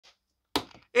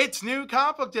It's New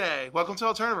Comic Book Day. Welcome to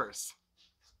Alterniverse.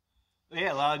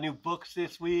 Yeah, a lot of new books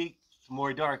this week. Some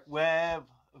more Dark Web,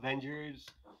 Avengers.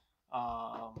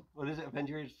 What is it?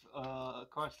 Avengers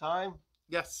Across Time?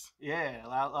 Yes. Yeah, a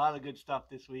lot of good stuff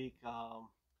this week.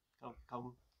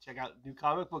 Come check out New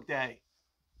Comic Book Day.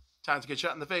 Time to get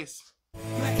shot in the face.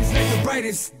 Black is like the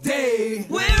brightest day.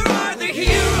 Where are the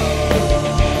heroes?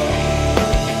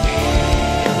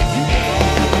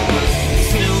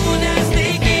 Soon as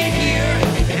they get here,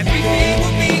 everything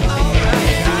will be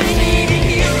alright. I need a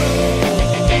hero.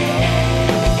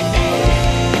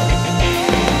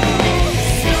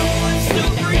 Someone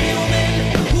superhuman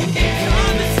who can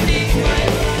come and save my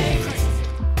life.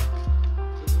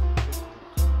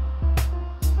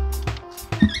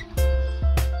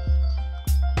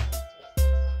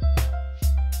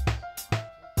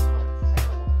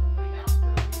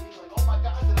 Oh my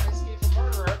God, did I escape a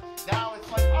murderer? Now it's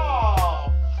like,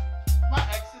 oh, my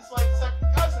ex's like second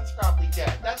cousin's probably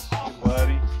dead. That's awful.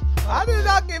 Buddy. I did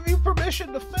not give you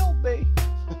permission to film me.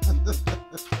 I'll get the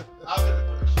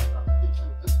permission from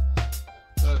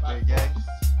Okay, gang.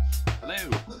 Hello.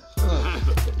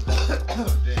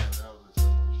 Oh, damn, that was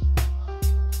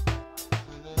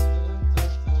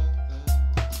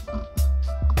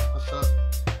What's up?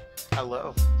 Hello.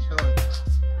 Chilling.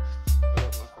 What's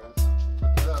up, my friend?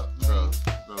 What's up, man?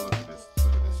 Bro, look at this.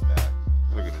 Look at this stack.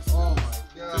 Look at this. Oh my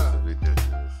This God. is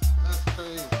ridiculous. That's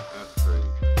crazy. That's crazy.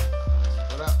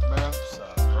 What up, man? What's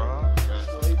up, bro?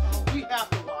 We have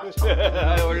to watch. I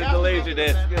ordered the laser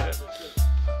disc.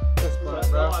 That's fun,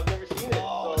 bro. I've never seen it.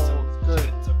 Oh, so Good.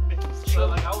 so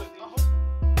like I would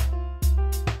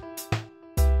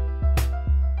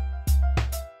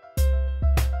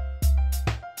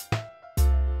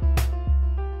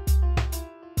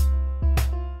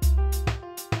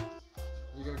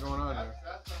What you got going on there?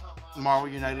 Marvel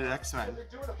United X-Men.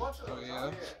 Oh,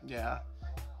 yeah? Yeah.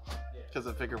 Because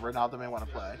I figured Ronaldo may want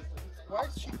to play. Why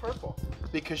is she purple?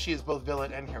 Because she is both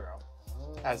villain and hero,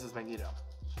 as is Magneto.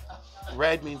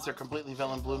 Red means they're completely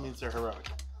villain, blue means they're heroic.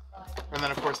 And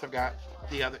then of course I've got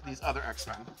these other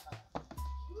X-Men.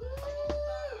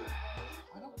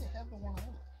 Why don't they have the one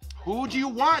on? Who do you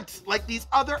want? Like these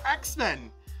other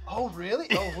X-Men. Oh, really?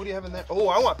 Oh, who do you have in there? Oh,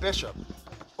 I want Bishop.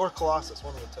 Or Colossus,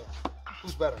 one of the two.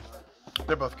 Who's better?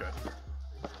 They're both good.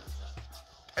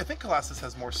 I think Colossus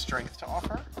has more strength to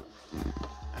offer,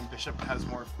 and Bishop has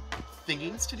more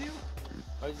thingings to do.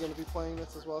 Are you going to be playing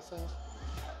this as well, Sam?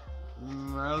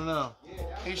 I don't know.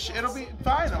 It'll be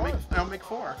fine. I'll make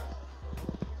 4.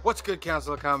 What's good,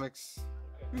 Council of Comics?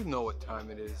 You know what time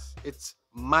it is. It's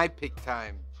my pick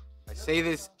time. I say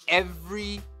this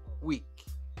every week.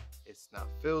 It's not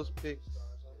Phil's picks.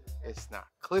 It's not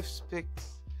Cliff's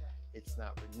picks. It's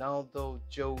not Ronaldo,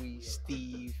 Joey,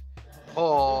 Steve,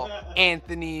 Paul,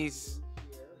 Anthony's.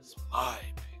 It's my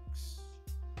picks.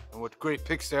 And what great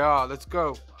picks they are. Let's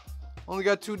go. Only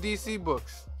got 2 DC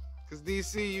books. Because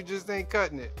DC, you just ain't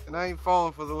cutting it. And I ain't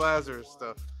falling for the Lazarus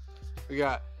stuff. We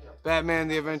got Batman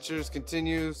The Adventures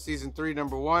Continue, Season 3,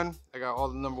 number 1. I got all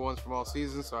the number 1s from all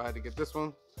seasons, so I had to get this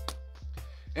one.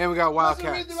 And we got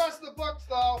Wildcats. Read the rest of the books,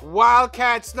 though.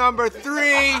 Wildcats number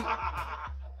 3.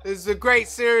 This is a great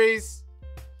series.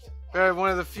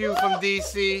 One of the few from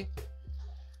DC.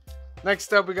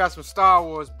 Next up, we got some Star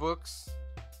Wars books.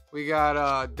 We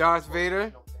got Darth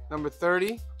Vader, number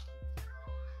 30.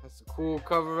 That's a cool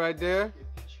cover right there.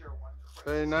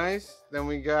 Very nice. Then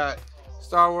we got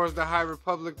Star Wars The High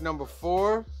Republic, number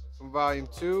 4 from Volume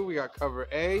 2. We got cover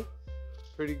A.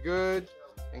 Pretty good.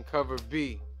 And cover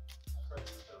B.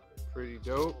 Pretty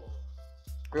dope.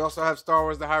 We also have Star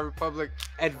Wars The High Republic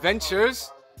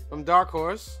Adventures from Dark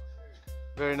Horse.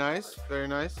 Very nice. Very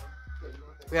nice.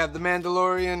 We have The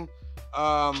Mandalorian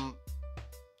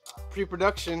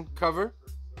pre-production cover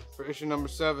for issue number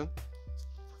 7.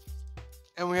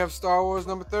 And we have Star Wars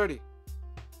number 30.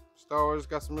 Star Wars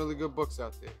got some really good books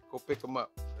out there. Go pick them up.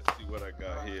 Let's see what I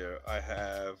got here. I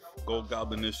have Gold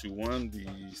Goblin issue 1, the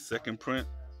second print.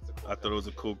 I thought it was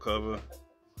a cool cover.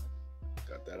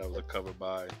 Got that. I was a cover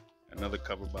by. Another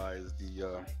cover by is the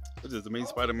what is it, the main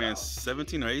Spider-Man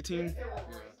 17 or 18,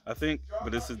 I think.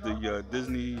 But this is the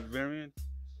Disney variant.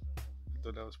 I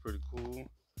thought that was pretty cool.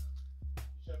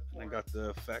 I got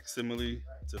the facsimile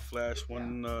to Flash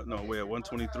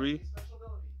 123.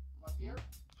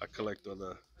 I collect all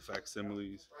the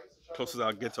facsimiles. Closest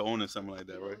I'll get to owning something like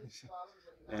that, right?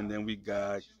 And then we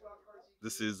got,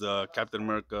 this is Captain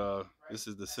America. This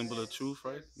is the Symbol of Truth,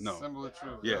 right? No. Symbol of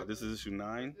Truth. Yeah, this is issue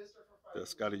 9. The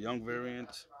Scotty Young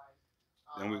variant.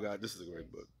 Then we got, this is a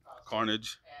great book,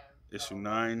 Carnage, issue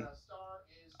 9.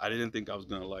 I didn't think I was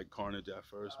gonna like Carnage at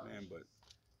first, man, but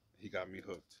he got me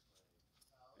hooked.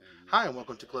 And Hi, and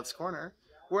welcome to Cliff's Corner,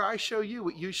 where I show you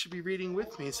what you should be reading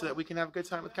with me so that we can have a good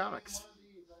time with comics.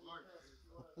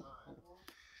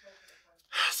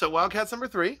 So Wildcats number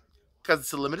 3, because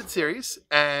it's a limited series,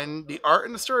 and the art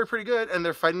and the story are pretty good, and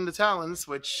they're fighting the Talons,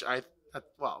 which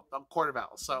well, Court of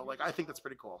Owls, so like I think that's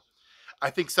pretty cool. I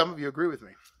think some of you agree with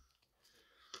me.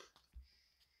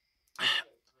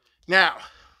 Now,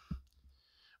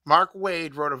 Mark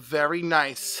Waid wrote a very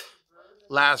nice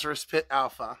Lazarus Pit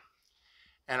Alpha,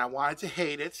 and I wanted to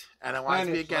hate it, and I wanted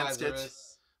to be against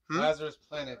Lazarus. it. Lazarus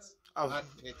Planets. Oh, Not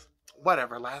Pit.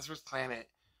 whatever, Lazarus Planet.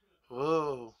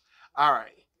 Whoa. All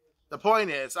right. The point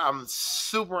is, I'm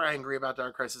super angry about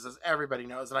Dark Crisis, as everybody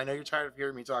knows, and I know you're tired of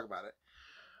hearing me talk about it.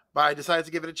 But I decided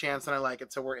to give it a chance, and I like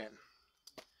it, so we're in.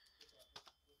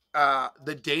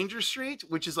 The Danger Street,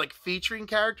 which is like featuring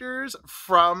characters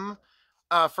from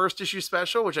first issue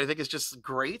special, which I think is just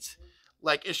great.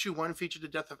 Like issue 1 featured the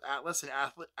death of Atlas, and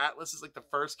Atlas is like the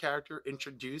first character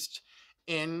introduced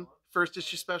in first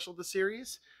issue special of the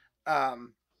series.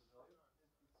 And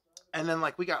then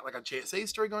like we got like a JSA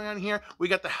story going on here. We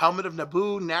got the Helmet of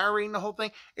Naboo narrating the whole thing.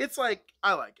 It's like,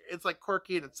 I like it. It's like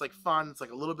quirky and it's like fun. It's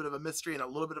like a little bit of a mystery and a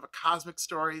little bit of a cosmic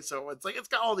story. So it's like, it's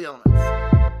got all the elements.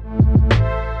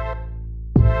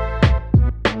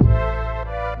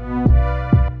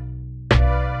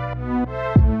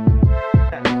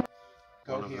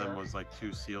 One of them was like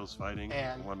 2 seals fighting.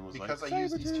 And one was because like, I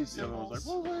used these 2 the other was symbols, like,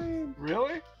 Wolverine.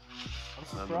 Really? I'm And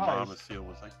then the surprised. mama seal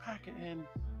was like, pack it in.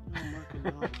 I'm working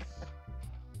on it.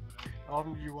 How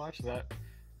often do you watch that?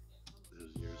 This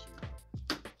is years ago.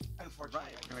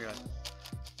 Right, here we go.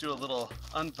 Do a little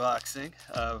unboxing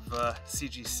of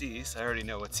CGCs. I already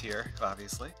know what's here,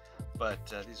 obviously, but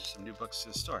these are some new books to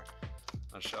the store.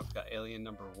 On the shelf, got Alien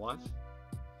number 1.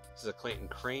 This is a Clayton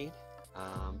Crane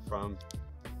from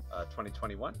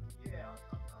 2021.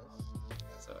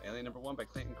 So Alien number 1 by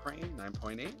Clayton Crane,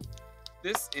 9.8.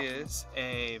 This is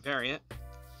a variant.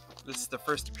 This is the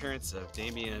first appearance of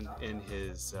Damian in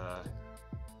his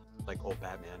like old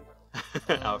Batman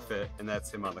outfit, and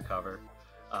that's him on the cover.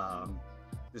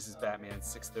 This is Batman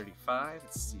 635.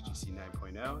 It's CGC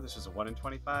 9.0. This was a 1 in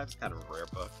 25. It's kind of a rare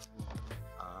book.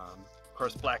 Of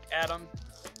course, Black Adam.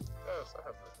 Yes, I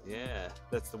have that. Yeah,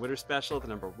 that's the Winter Special, the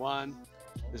number 1.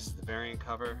 This is the variant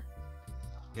cover.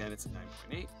 Again, it's a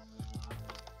 9.8.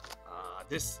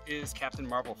 This is Captain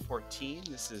Marvel 14.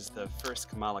 This is the first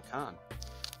Kamala Khan.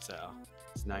 So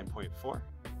it's 9.4.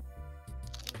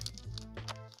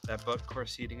 That book, of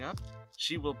course, heating up.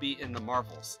 She will be in the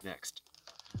Marvels next.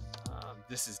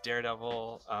 This is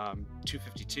Daredevil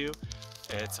 252.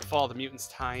 It's a Fall of the Mutants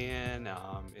tie-in.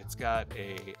 It's got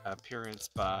a appearance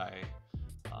by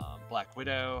Black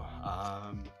Widow.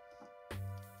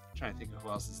 Trying to think of who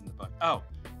else is in the book. Oh,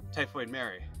 Typhoid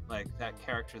Mary. Like that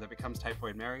character that becomes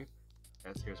Typhoid Mary.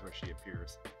 Here's where she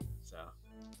appears. So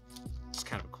it's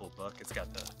kind of a cool book. It's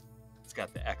got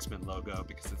the X-Men logo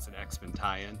because it's an X-Men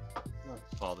tie-in.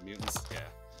 Fall of the Mutants. Yeah.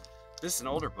 This is an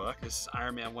older book. This is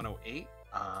Iron Man 108.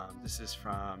 This is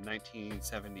from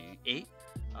 1978,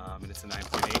 and it's a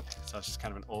 9.8. So it's just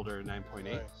kind of an older 9.8.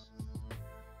 Nice.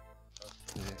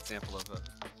 An example of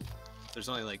there's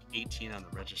only like 18 on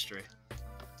the registry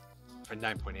for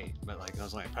 9.8, but like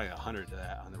there's only probably 100 to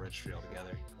that on the registry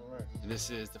altogether. Alright. And this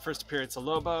is the first appearance of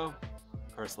Lobo.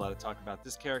 Of course, a lot of talk about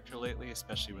this character lately,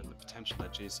 especially with the potential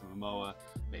that Jason Momoa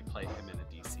may play him in a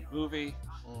DC movie.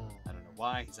 I don't know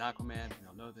why. He's Aquaman. We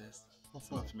all know this.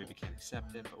 Some of us maybe can't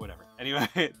accept it, but whatever. Anyway,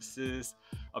 this is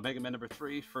Omega Man number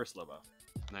 3, first Lobo,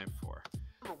 9.4.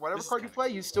 Whatever This is card you kinda play,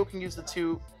 you still can use the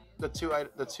two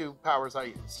powers I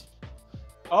used.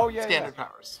 Oh yeah, Standard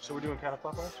powers. So we're doing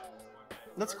counterclockwise?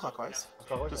 That's clockwise.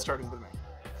 Clockwise? Just starting with me.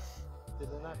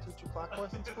 Did they not teach you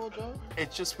clockwise in school, Joe?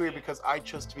 It's just weird because I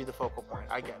chose to be the focal point.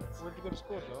 I get it. Where'd you go to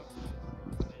school, Joe?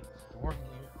 Ignoring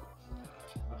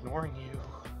you. Ignoring you.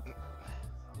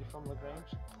 You from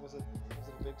LaGrange? Was it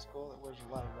a big school that wears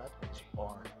a lot of red? It's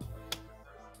barn.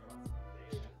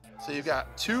 So you've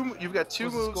got two Was the moves,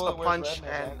 school a that wears punch,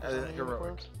 red and has a anchors on the heroic.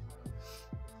 uniforms?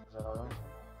 Is that all right?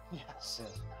 Yes.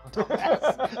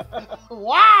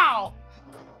 Wow!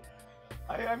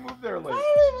 I moved there late. I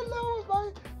don't even know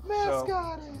what my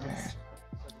mascot is.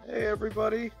 Hey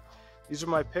everybody, these are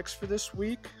my picks for this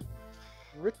week.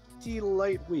 Pretty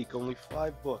light week, only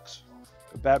 5 books.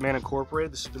 Batman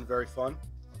Incorporated, this has been very fun.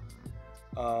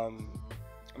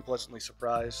 I'm pleasantly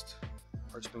surprised.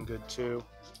 Art's been good too.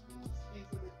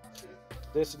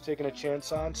 This I'm taking a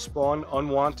chance on, Spawn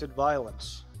Unwanted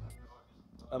Violence.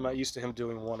 I'm not used to him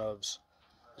doing one-ofs.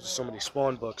 There's so many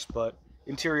Spawn books, but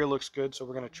interior looks good, so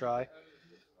we're gonna try.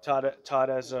 Todd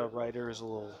as a writer is a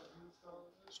little...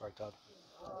 Sorry, Todd.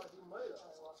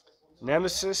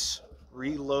 Nemesis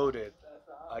Reloaded.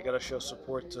 I gotta show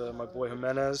support to my boy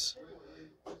Jimenez.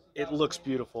 It looks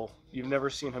beautiful. You've never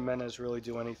seen Jimenez really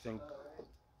do anything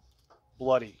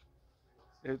bloody.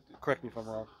 Correct me if I'm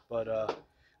wrong, but it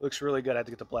looks really good. I had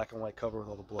to get the black and white cover with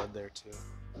all the blood there too.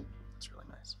 It's really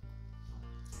nice.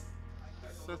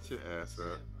 Shut your ass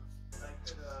up.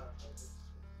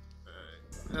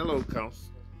 Hello,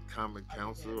 Comic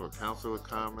Council or Council of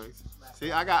Comics.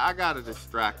 See, I got a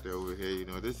distractor over here. You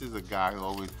know, this is a guy who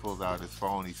always pulls out his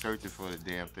phone. He's searching for the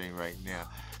damn thing right now.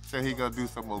 So he gonna do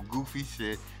some more goofy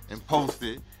shit and post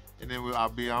it, and then I'll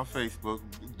be on Facebook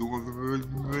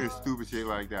doing stupid shit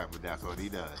like that. But that's what he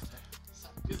does.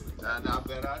 I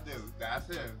bet I do. That's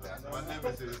him. That's my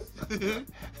nemesis.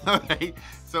 All right.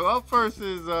 So up first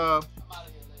is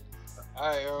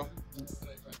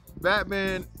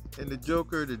Batman and the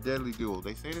Joker, the Deadly Duel.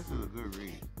 They say this is a good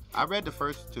read. I read the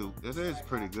first two. This is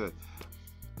pretty good.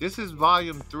 This is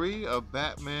volume 3 of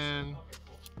Batman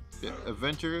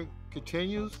Adventure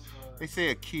Continues. They say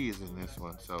a key is in this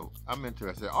one, so I'm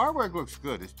interested. Artwork looks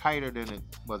good. It's tighter than it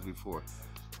was before.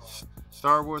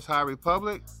 Star Wars High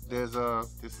Republic. This is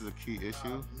a key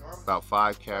issue. About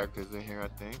 5 characters in here, I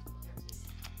think.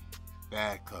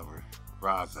 Bad cover.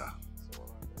 Raza.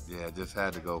 Yeah, just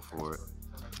had to go for it.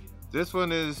 This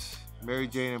one is Mary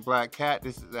Jane and Black Cat.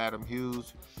 This is Adam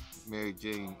Hughes. Mary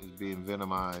Jane is being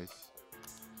venomized.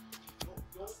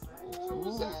 Where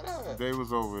was that at? They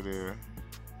was over there.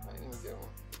 I didn't even get one.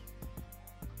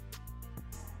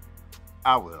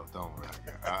 I will. Don't worry.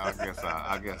 I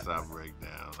guess I'll break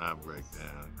down.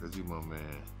 Cause you my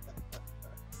man.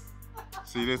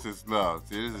 See, this is love.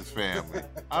 See, this is family.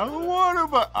 I don't want to,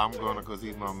 but I'm gonna, cause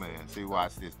he's my man. See,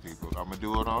 watch this, people. I'm gonna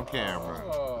do it on camera.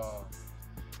 Oh,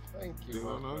 thank you. Do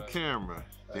it on camera.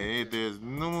 There's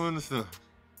no one.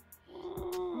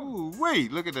 Ooh,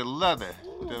 wait! Look at the leather.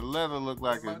 The leather look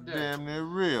like it's damn near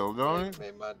real, don't it?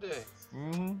 Made my day.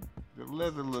 The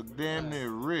leather look damn near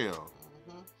real.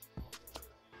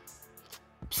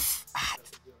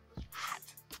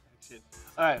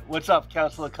 All right, what's up,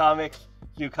 Council of Comics?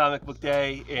 New Comic Book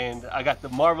Day, and I got the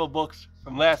Marvel books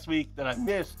from last week that I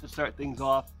missed to start things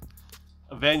off.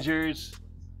 Avengers,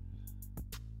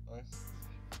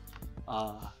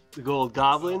 the Gold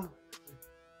Goblin,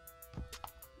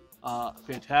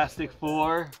 Fantastic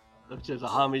Four, which is a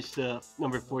homage to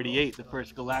number 48, the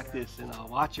first Galactus and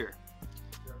Watcher.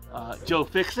 Joe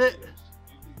Fixit.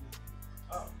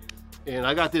 And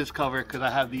I got this cover because I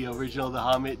have the original,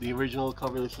 the original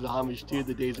cover. This is a homage to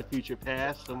the Days of Future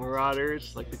Past, the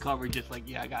Marauders. Like the cover, just like,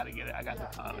 yeah, I gotta get it. I got the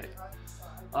comic.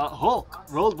 Hulk,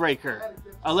 Road Breaker.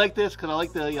 I like this because I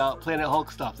like the Planet Hulk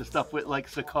stuff. The stuff with like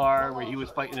Sakaar, where he was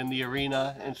fighting in the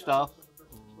arena and stuff.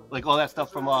 Like all that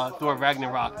stuff from Thor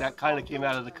Ragnarok. That kind of came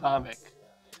out of the comic.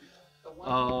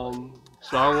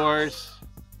 Star Wars.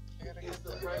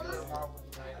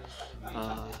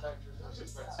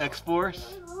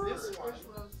 X-Force.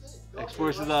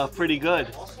 X-Force is pretty good.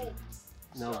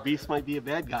 You know, Beast might be a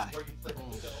bad guy.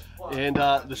 And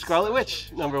the Scarlet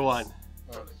Witch, #1.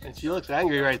 And she looks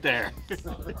angry right there.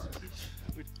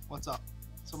 What's up?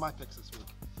 So my picks this week.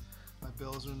 My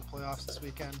Bills are in the playoffs this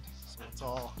weekend, so let's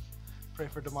all pray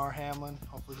for DeMar Hamlin.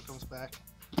 Hopefully he comes back.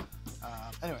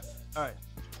 Anyway, all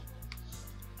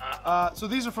right. So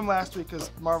these are from last week because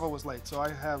Marvel was late. So I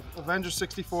have Avengers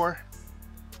 64.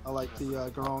 I like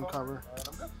the Garone cover.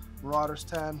 Marauders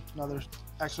 10, another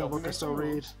excellent book I still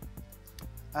read.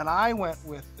 And I went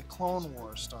with the Clone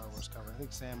Wars Star Wars cover. I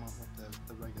think Sam went with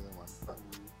the regular one.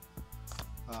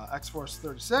 But, X-Force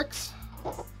 36.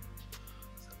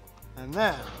 And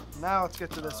then, now let's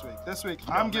get to this week. This week,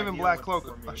 I'm giving Black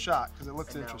Cloak a shot because it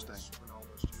looks interesting.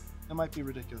 It might be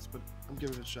ridiculous, but I'm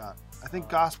giving it a shot. I think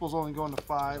Gospel's only going to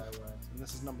 5, and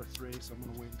this is #3, so I'm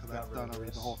going to wait until that's done. I'll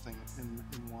read the whole thing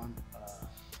in one.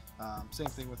 Same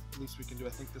thing with Least We Can Do. I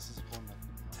think this is going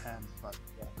to 10, but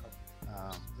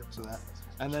so that.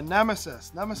 And then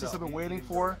Nemesis. Nemesis I've been waiting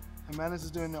for. Jimenez is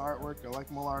doing the artwork. I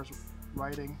like Millar's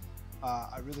writing.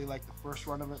 I really like the first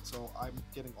run of it, so I'm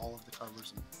getting all of the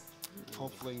covers. And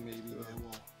hopefully, maybe they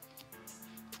will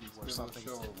be worth something.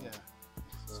 Yeah.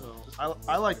 So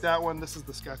I like that one. This is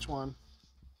the sketch one.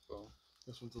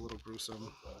 This one's a little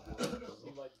gruesome.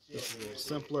 This is a little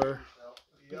simpler.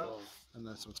 And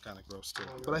this one's kind of gross too.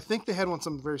 But I think they had one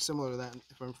something very similar to that,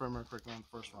 if I remember correctly, on the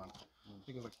first run. I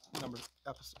think it was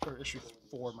like issue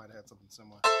 4 might have had something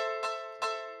similar.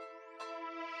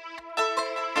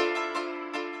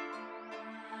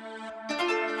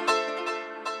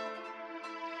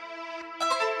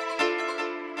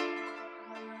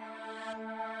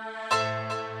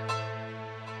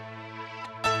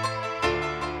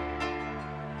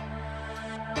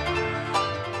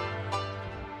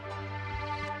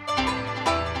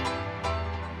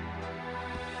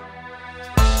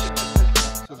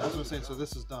 what I'm saying. So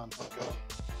this is done. Okay.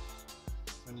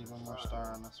 I need one more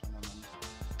star on this one. And then...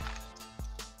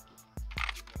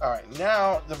 All right,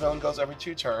 now the villain goes every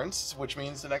 2 turns, which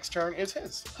means the next turn is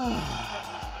his.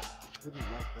 Didn't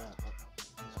like that.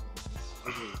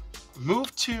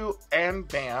 Move 2 and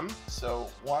bam.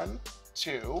 So 1,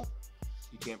 2.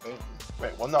 You can't pay.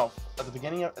 Wait, well no. At the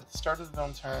beginning of, at the start of the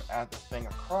villain turn, add the thing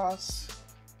across.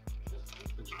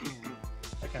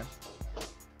 Okay.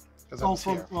 Oh,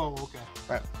 from here. Oh, okay.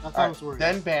 Right. I thought I was worried.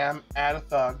 Then bam, add a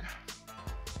thug.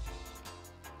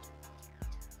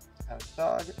 Add a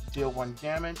thug. Deal 1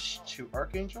 damage to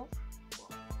Archangel.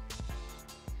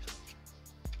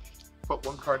 Put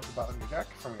 1 card at the bottom of your deck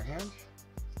from your hand.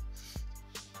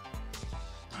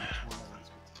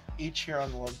 Each here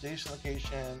on the location. Each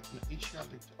here on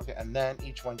the, okay, and then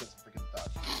each one gets a freaking thug.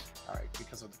 All right,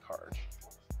 because of the card.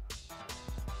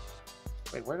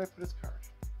 Wait, where did I put his card?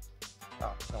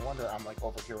 Oh, no wonder I'm like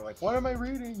over here. Like, what am I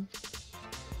reading?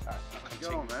 All right,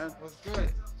 Yo, man. What's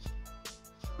good?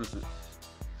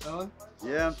 Chilling?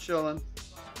 Yeah, I'm chilling.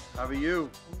 How are you?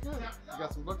 I'm good. You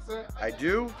got some books there? I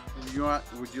do.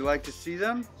 Would you like to see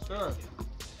them? Sure.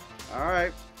 All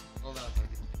right. Hold on.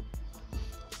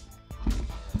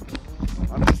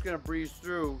 I'm just gonna breeze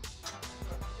through.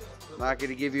 Not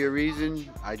gonna give you a reason.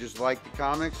 I just like the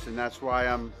comics, and that's why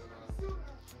I'm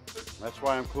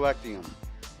collecting them.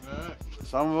 Alright.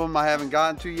 Some of them I haven't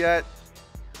gotten to yet.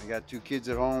 I got 2 kids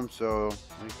at home, so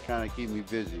they kind of keep me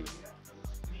busy.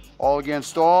 All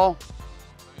Against All.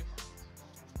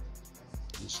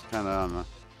 It's kind of on the.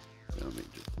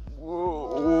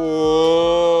 Whoa!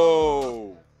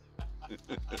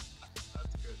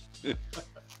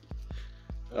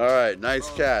 All right, nice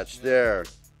catch there.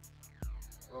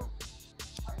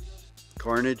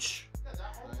 Carnage.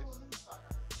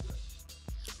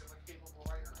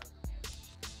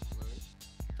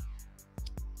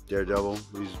 Daredevil.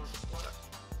 There you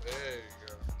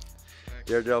go.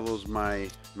 Daredevil's my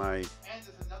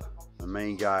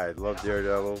main guy. I love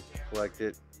Daredevil. Collect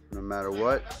it no matter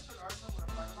what.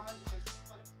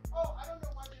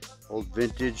 Old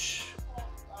vintage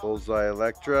Bullseye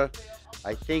Elektra.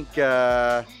 I think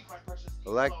is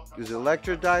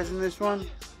Elektra dies in this one?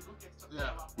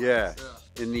 Yeah.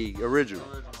 In the original.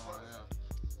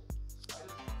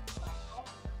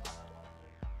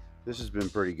 This has been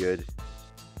pretty good.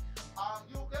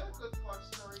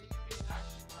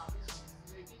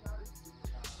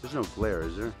 There's no glare,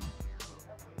 is there?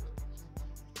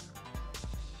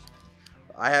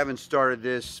 I haven't started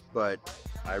this, but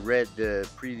I read the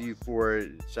preview for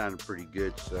it. It sounded pretty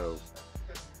good, so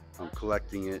I'm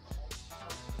collecting it.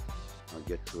 I'll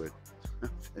get to it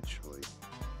eventually.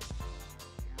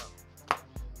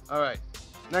 All right.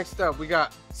 Next up, we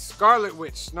got Scarlet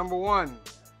Witch, #1.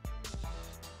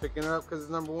 Picking it up because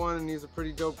it's #1, and these are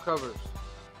pretty dope covers.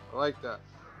 I like that.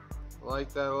 I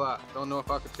like that a lot. Don't know if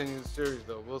I'll continue the series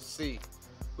though. We'll see.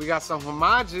 We got some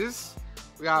homages.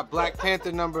 We got Black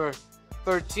Panther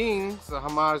 #13. It's a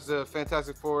homage to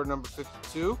Fantastic Four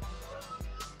 #52.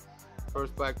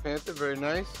 First Black Panther, very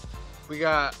nice. We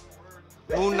got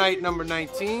Moon Knight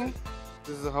 #19.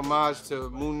 This is a homage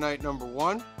to Moon Knight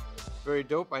 #1. Very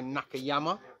dope by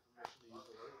Nakayama.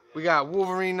 We got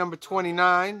Wolverine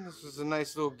 #29. This was a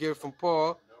nice little gift from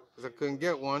Paul because I couldn't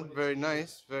get one. Very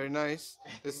nice, very nice.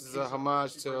 This is a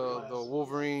homage to the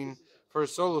Wolverine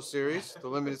first solo series, the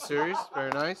limited series.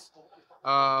 Very nice.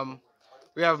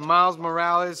 We have Miles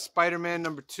Morales, Spider-Man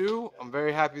 #2. I'm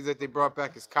very happy that they brought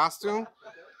back his costume.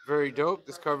 Very dope.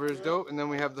 This cover is dope. And then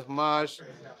we have the homage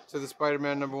to the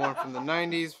Spider-Man #1 from the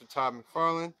 90s for Todd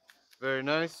McFarlane. Very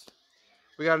nice.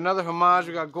 We got another homage.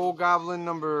 We got Gold Goblin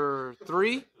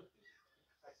 #3.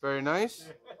 Very nice.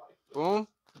 Boom.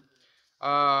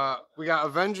 We got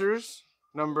Avengers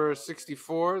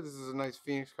 #64. This is a nice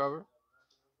Phoenix cover.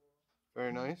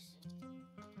 Very nice.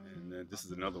 And then this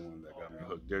is another one that got me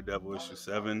hooked. Daredevil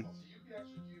 #7.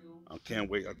 I can't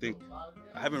wait. I think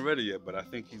I haven't read it yet, but I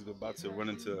think he's about to run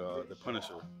into the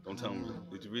Punisher. Don't tell me.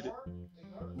 Did you read it?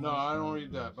 No, I don't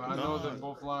read that, but I know that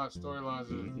both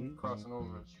storylines are crossing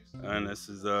over. And this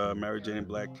is Mary Jane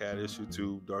Black Cat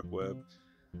 #2, Dark Web.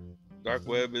 Dark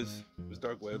Web is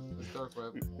Dark Web. It's Dark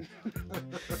Web.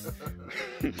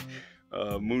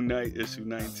 Moon Knight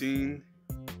 #19.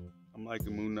 I'm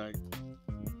liking Moon Knight.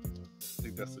 I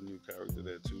think that's a new character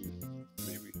there too,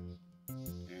 maybe.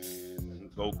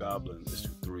 And Gold Goblin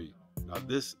 #3. Now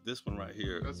this one right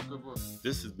here. That's a good book.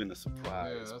 This has been a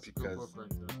surprise Yeah, that's a because good book right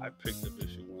there. I picked up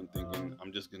 #1 thinking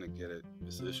I'm just gonna get it.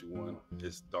 It's #1.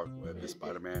 It's Dark Web. It's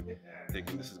Spider-Man.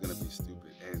 Thinking this is gonna be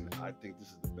stupid, and I think this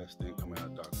is the best thing coming out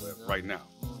of Dark Web right now.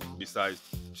 Besides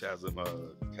Chasm's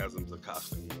a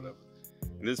costume or whatever.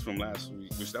 And this is from last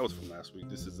week, which that was from last week.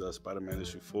 This is Spider-Man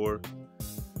issue 4.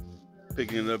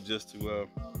 Picking it up just to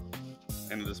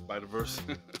end of the Spider-Verse.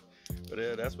 But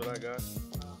yeah, that's what I got.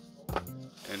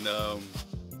 And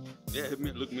yeah,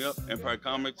 look me up, Empire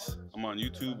Comics. I'm on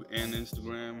YouTube and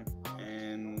Instagram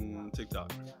and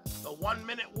TikTok. The 1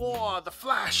 Minute War, The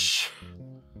Flash.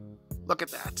 Look at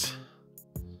that.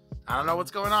 I don't know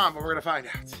what's going on, but we're gonna find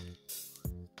out.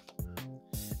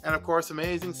 And of course,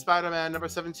 Amazing Spider-Man number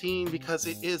 17, because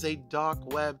it is a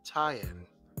dark web tie-in.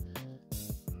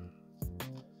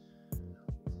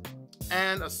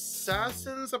 And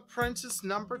Assassin's Apprentice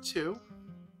number 2,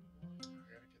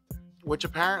 which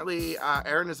apparently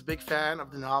Aaron is a big fan of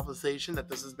the novelization that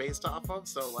this is based off of.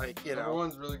 So, like, you know, Number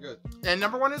 1's really good. And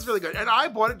number 1 is really good. And I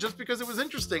bought it just because it was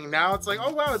interesting. Now it's like,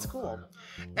 oh wow, it's cool.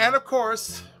 And of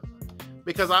course,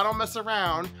 because I don't mess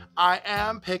around, I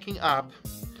am picking up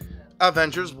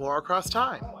Avengers War Across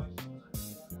Time.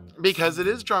 Because it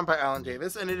is drawn by Alan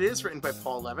Davis and it is written by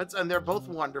Paul Levitz, and they're both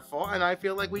wonderful, and I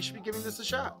feel like we should be giving this a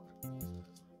shot.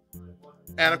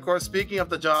 And of course, speaking of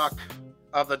the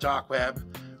dark web,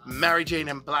 Mary Jane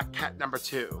and Black Cat number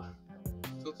 2.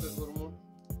 Tilt it a little more.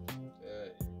 There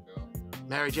you go.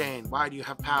 Mary Jane, why do you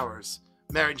have powers?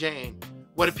 Mary Jane,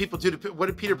 what did people do to? What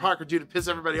did Peter Parker do to piss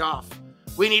everybody off?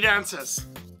 We need answers.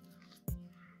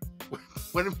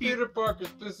 Peter Parker's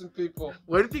pissing people.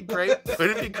 Would it be great?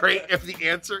 Would it be great if the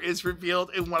answer is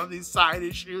revealed in one of these side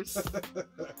issues?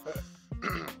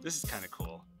 This is kind of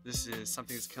cool. This is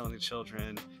Something Is Killing the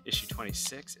Children, issue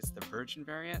 26. It's the Virgin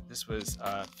variant. This was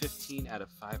 15 out of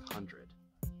 500.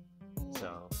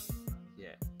 So, yeah,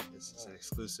 this is an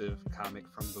exclusive comic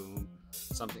from Boom.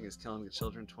 Something Is Killing the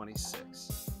Children 26.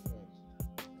 That's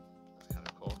kind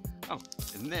of cool. Oh,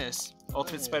 and this,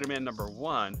 Ultimate Spider-Man number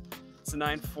 1. It's a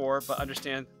 9.4, but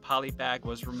understand poly bag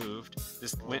was removed.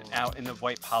 This went out in the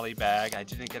white poly bag. I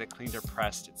didn't get it cleaned or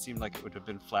pressed. It seemed like it would have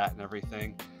been flat and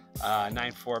everything.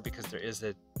 9.4 because there is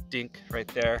a dink right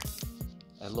there,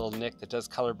 a little nick that does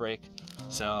color break.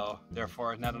 So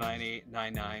therefore, not a 9.8,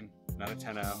 9.9, not a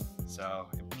 10.0. So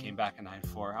it came back a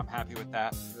 9.4. I'm happy with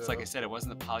that. It's like I said, it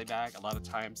wasn't a poly bag. A lot of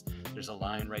times there's a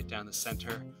line right down the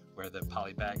center where the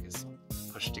poly bag is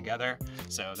pushed together.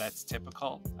 So that's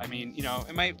typical. I mean, you know,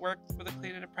 it might work with a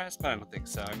clean and a press, but I don't think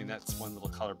so. I mean, that's one little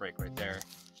color break right there.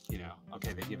 You know,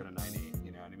 okay, they give it a 9.8,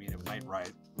 you know what I mean? It might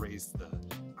raise the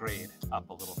grade up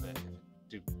a little bit if it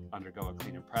do undergo a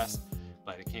clean and press,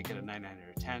 but it can't get a 9.9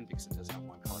 or a 10 because it does have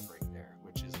one color break there,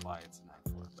 which is why it's a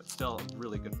 9.4. But still a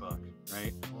really good book,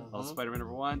 right? Well, Spider-Man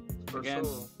number 1, again,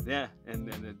 yeah, and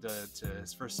then it's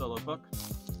his first solo book.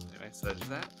 Anyway, so there's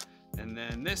that. And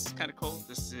then this, kind of cool,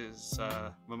 this is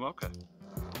Momoka,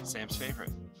 Sam's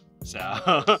favorite.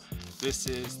 So this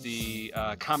is the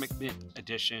Comic Mint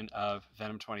edition of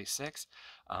Venom 26.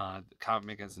 The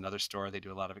Comic is another store. They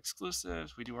do a lot of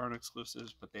exclusives. We do our own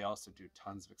exclusives, but they also do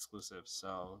tons of exclusives.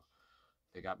 So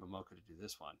they got Momoka to do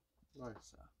this one. Nice.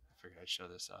 So I figured I'd show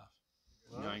this off.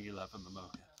 Knowing you love a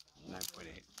Momoka. 9.8.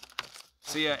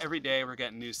 So yeah, every day we're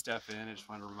getting new stuff in. I just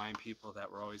want to remind people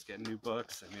that we're always getting new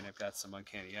books. I mean, I've got some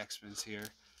Uncanny X-Men's here.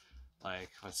 Like,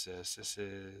 what's this? This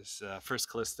is First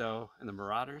Callisto and the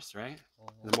Marauders, right?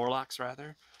 The Morlocks,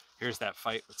 rather. Here's that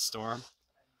fight with Storm,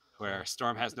 where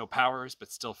Storm has no powers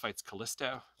but still fights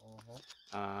Callisto.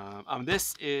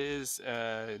 This is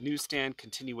a newsstand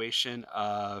continuation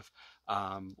of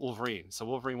Wolverine. So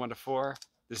Wolverine 1 to 4.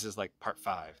 This is like part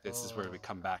 5. This is where we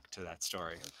come back to that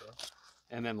story.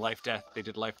 And then Life Death. They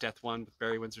did Life Death 1 with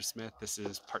Barry Windsor Smith. This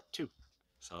is part 2.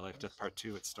 So Life Death part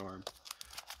 2 with Storm.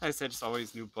 Like I said, just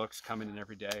always new books coming in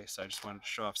every day, so I just wanted to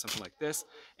show off something like this.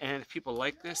 And if people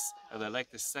like this, or they like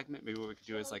this segment, maybe what we could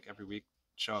do is like every week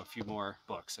show a few more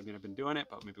books. I mean, I've been doing it,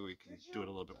 but maybe we can do it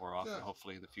a little bit more often,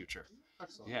 hopefully in the future.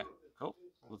 Excellent. Yeah, cool.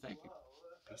 Well, thank you.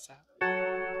 Peace out.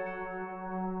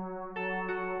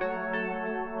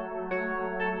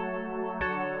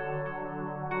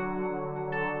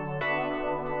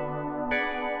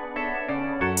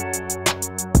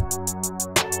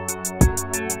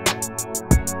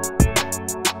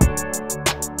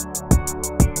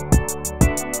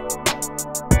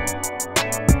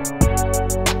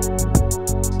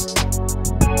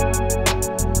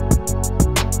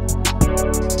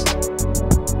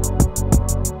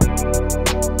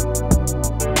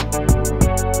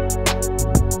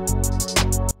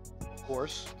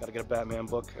 Gotta get a Batman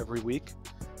book every week.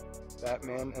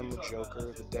 Batman and the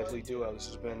Joker, the deadly duo. This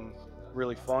has been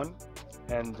really fun.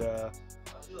 And,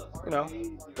 you know,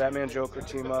 Batman Joker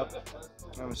team up.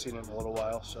 I haven't seen it in a little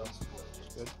while, so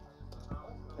it's good.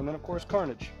 And then, of course,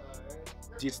 Carnage.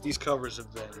 These covers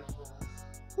have been,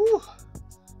 whew,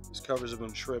 these covers have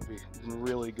been trippy. Been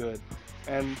really good.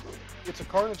 And it's a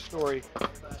Carnage story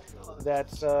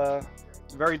that's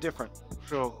very different.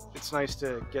 So it's nice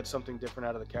to get something different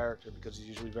out of the character because he's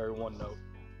usually very one note.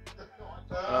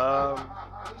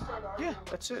 Yeah,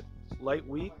 that's it. Light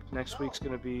week. Next week's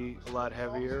going to be a lot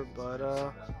heavier, but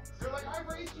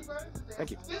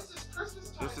thank you.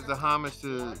 This is a homage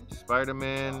to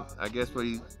Spider-Man. I guess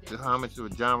the homage to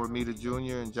John Romita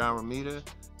Jr. and John Romita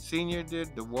Sr.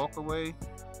 did, the walk away.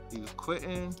 He was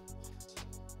quitting.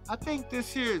 I think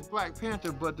this here is Black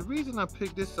Panther, but the reason I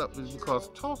picked this up is because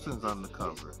Tolson's on the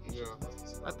cover. Yeah.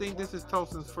 I think this is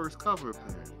Tolson's first cover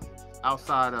appearance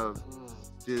outside of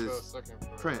this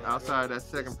print, outside that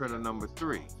second print of number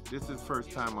 3. This is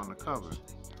first time on the cover.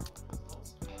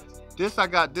 This, I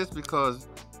got this because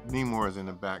Namor is in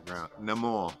the background.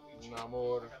 Namor.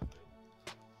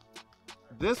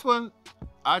 This one,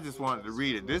 I just wanted to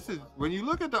read it. This is, when you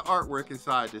look at the artwork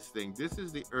inside this thing, this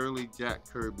is the early Jack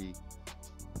Kirby,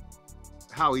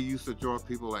 how he used to draw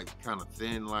people like kind of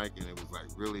thin like, and it was like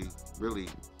really, really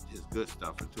his good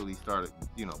stuff until he started,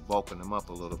 you know, bulking them up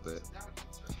a little bit.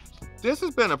 This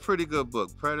has been a pretty good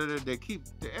book. Predator,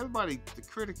 everybody, the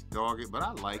critics dog it, but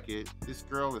I like it. This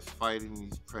girl is fighting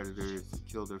these predators to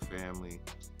kill their family.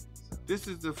 This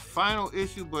is the final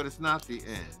issue, but it's not the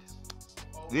end.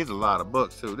 There's a lot of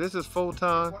books too. This is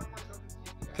Photon,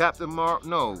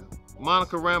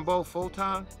 Monica Rambeau,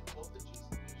 Photon.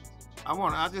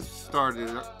 I just started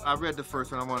it. I read the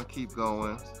first one. I want to keep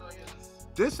going.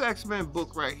 This X-Men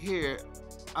book right here,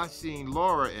 I seen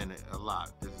Laura in it a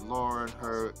lot. There's Laura and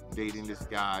her dating this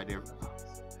guy.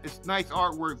 It's nice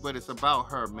artwork, but it's about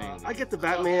her mainly. I get the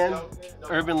Batman,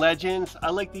 Urban Legends. I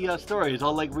like the stories.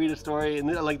 I'll like read a story, and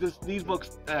like these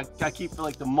books I keep for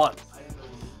like the month.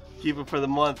 Keep it for the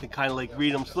month and kind of like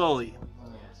read them slowly.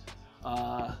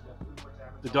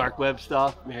 The Dark Web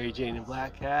stuff, Mary Jane and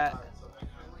Black Cat,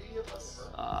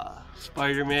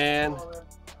 Spider-Man.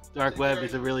 Dark Web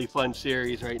is a really fun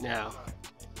series right now.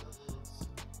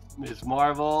 Ms.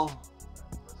 Marvel.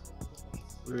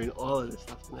 We're reading all of this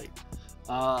stuff tonight.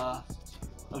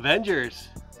 Avengers.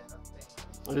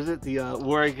 What is it? The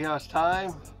War Against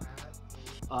Time.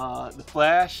 The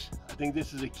Flash. I think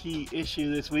this is a key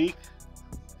issue this week.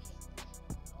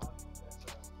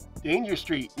 Danger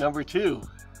Street, number 2.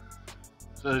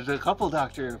 So there's a couple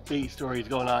Dr. Fate stories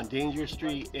going on. Danger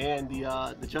Street and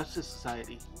the Justice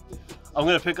Society. I'm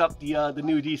gonna pick up the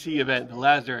new DC event, the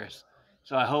Lazarus.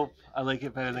 So I hope I like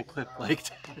it better than Cliff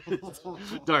liked.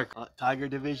 Dark. Tiger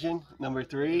Division, number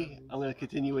 3. I'm gonna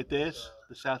continue with this.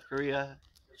 The South Korea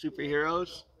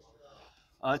superheroes.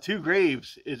 Two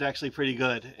Graves is actually pretty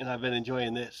good, and I've been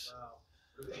enjoying this.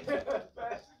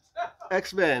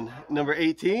 X-Men, number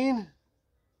 18.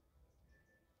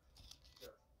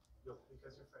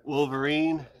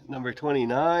 Wolverine, number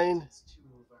 29.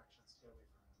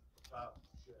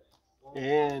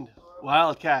 And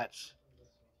Wildcats,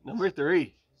 number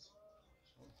 3.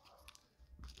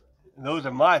 And those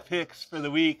are my picks for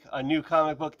the week on New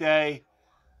Comic Book Day.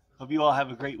 Hope you all have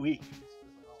a great week.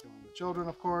 The Children,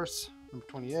 of course, number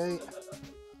 28.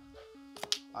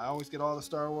 I always get all the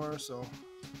Star Wars, so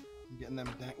I'm getting them.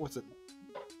 What's it?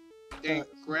 Dank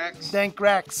Rex. Dank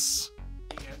Rex.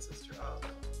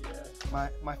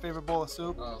 My favorite bowl of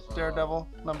soup, Daredevil,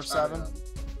 number 7.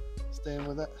 Staying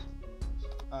with it.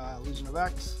 Legion of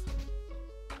X,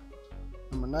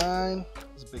 number 9.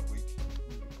 It's a big week.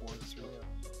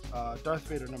 Darth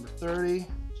Vader, number 30.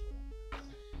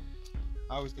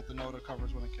 I always get the Noda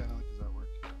covers when I can. I like his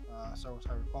artwork. Star Wars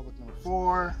High Republic, number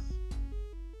 4.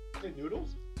 Hey,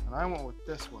 Noodles? And I went with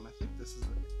this one. I think this is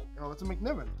it's a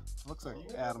McNiven. It looks like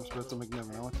Adams, but it's a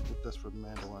McNiven. I went with this for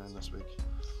Mandalorian this week.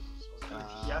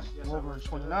 Wolverine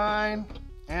 29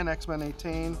 and X-Men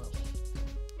 18.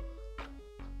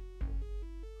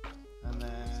 And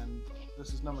then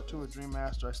this is number 2 of Dream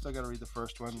Master. I still got to read the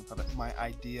first one, but my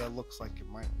idea looks like it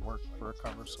might work for a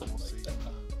cover, so we'll see.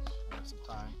 I have some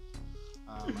time.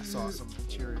 I saw some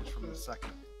interiors from the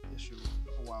second issue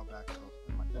a while back, so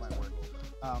it might work.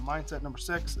 Mindset number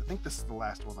 6. I think this is the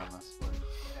last one on this.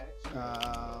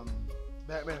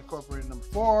 Batman Incorporated number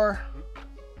 4.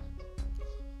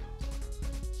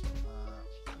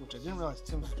 Which I didn't realize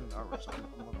Tim was doing the artwork, so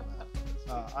I'm looking at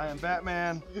that. I Am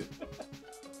Batman,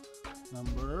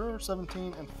 number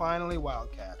 17, and finally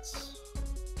Wildcats.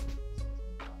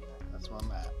 That's where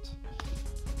I'm at.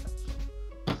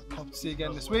 Hope to see you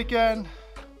again this weekend.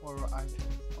 Or I'm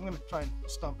gonna try and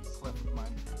stump Cliff with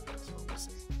mine, so we'll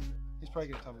see. He's probably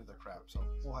gonna tell me they're crap, so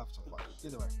we'll have some fun.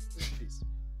 Either way, peace.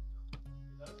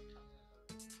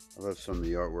 I love some of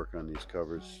the artwork on these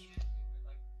covers.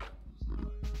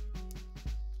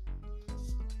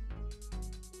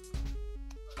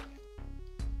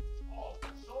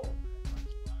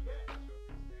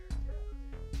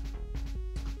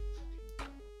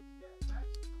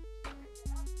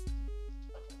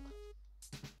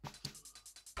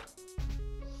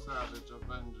 Savage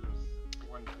Avengers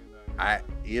 29.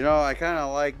 I kind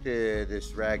of like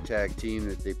this ragtag team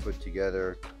that they put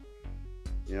together.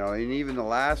 And even the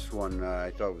last one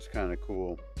I thought was kind of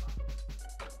cool.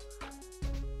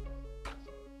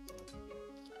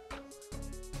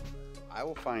 I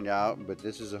will find out, but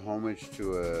this is a homage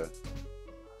to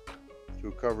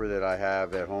a cover that I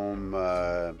have at home.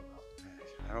 I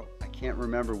can't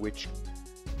remember which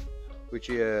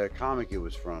comic it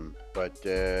was from, but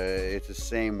it's the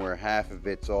same where half of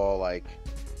it's all like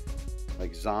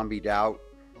zombied out,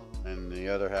 and the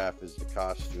other half is the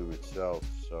costume itself.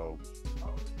 So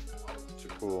it's a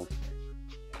cool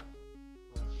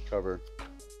cover.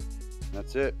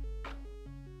 That's it.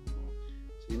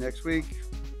 See you next week.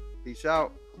 Peace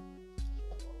out.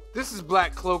 This is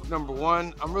Black Cloak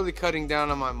 #1. I'm really cutting down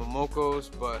on my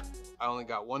Momokos, but I only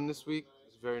got one this week.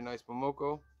 It's a very nice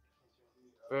Momoko.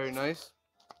 Very nice.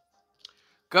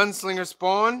 Gunslinger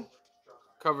Spawn,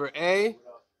 cover A.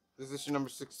 This is issue number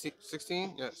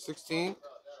 16. Yeah, 16.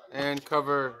 And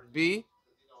cover B.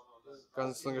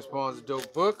 Gunslinger Spawn is a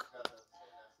dope book.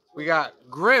 We got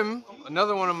Grimm,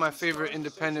 another one of my favorite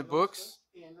independent books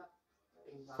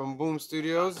from Boom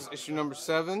Studios. It's issue number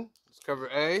 7. It's cover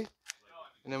A.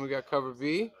 And then we got cover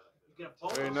B.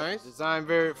 Very nice. Design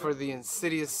variant for the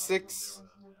Insidious 6.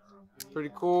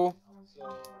 Pretty cool.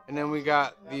 And then we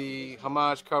got the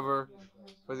homage cover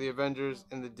for the Avengers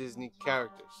and the Disney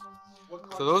characters.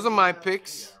 So those are my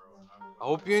picks. I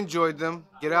hope you enjoyed them.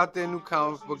 Get out there, New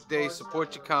Comic Book Day.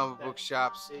 Support your comic book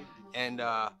shops. And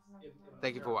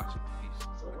thank you for watching. Peace.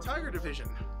 Tiger Division.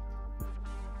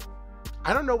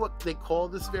 I don't know what they call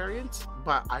this variant,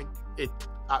 but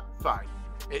fine.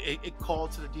 It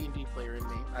called to the D&D player in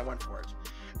me. I went for it.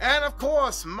 And of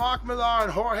course, Mark Millar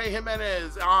and Jorge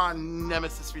Jimenez on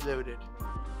Nemesis Reloaded.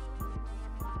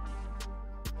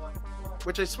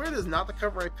 Which I swear this is not the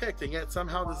cover I picked, and yet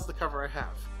somehow this is the cover I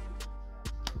have.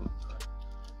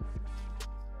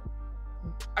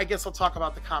 I guess I'll talk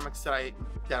about the comics that I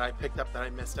picked up that I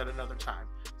missed at another time.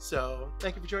 So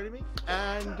thank you for joining me,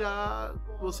 and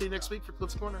we'll see you next week for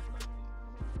Cliff's Corner.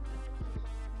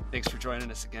 Thanks for joining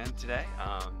us again today.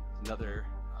 Another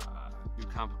New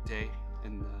Comic Book Day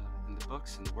in the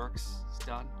books and the works is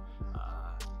done.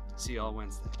 See you all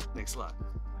Wednesday. Thanks a lot.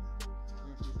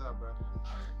 Peace out, bro.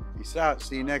 Peace out.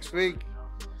 See you next week.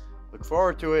 Look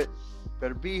forward to it.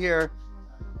 Better be here.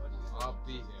 I'll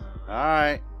be here. All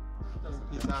right.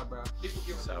 Peace out, bro.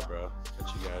 Peace out, bro.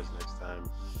 Catch you guys next time.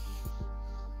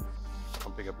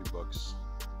 Come pick up your books.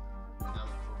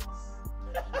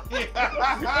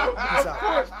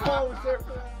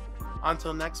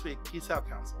 Until next week, peace out,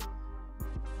 Council.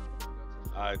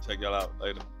 All right, check y'all out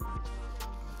later.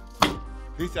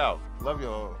 Peace out. Love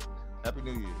y'all. Happy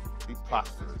New Year. Be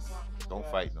prosperous. Don't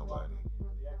fight nobody.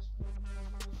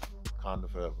 Conda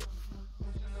forever.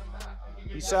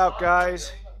 Peace out,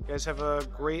 guys. You guys have a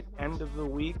great end of the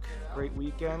week, great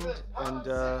weekend, and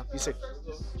be safe.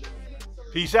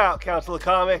 Peace out, Council of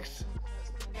Comics.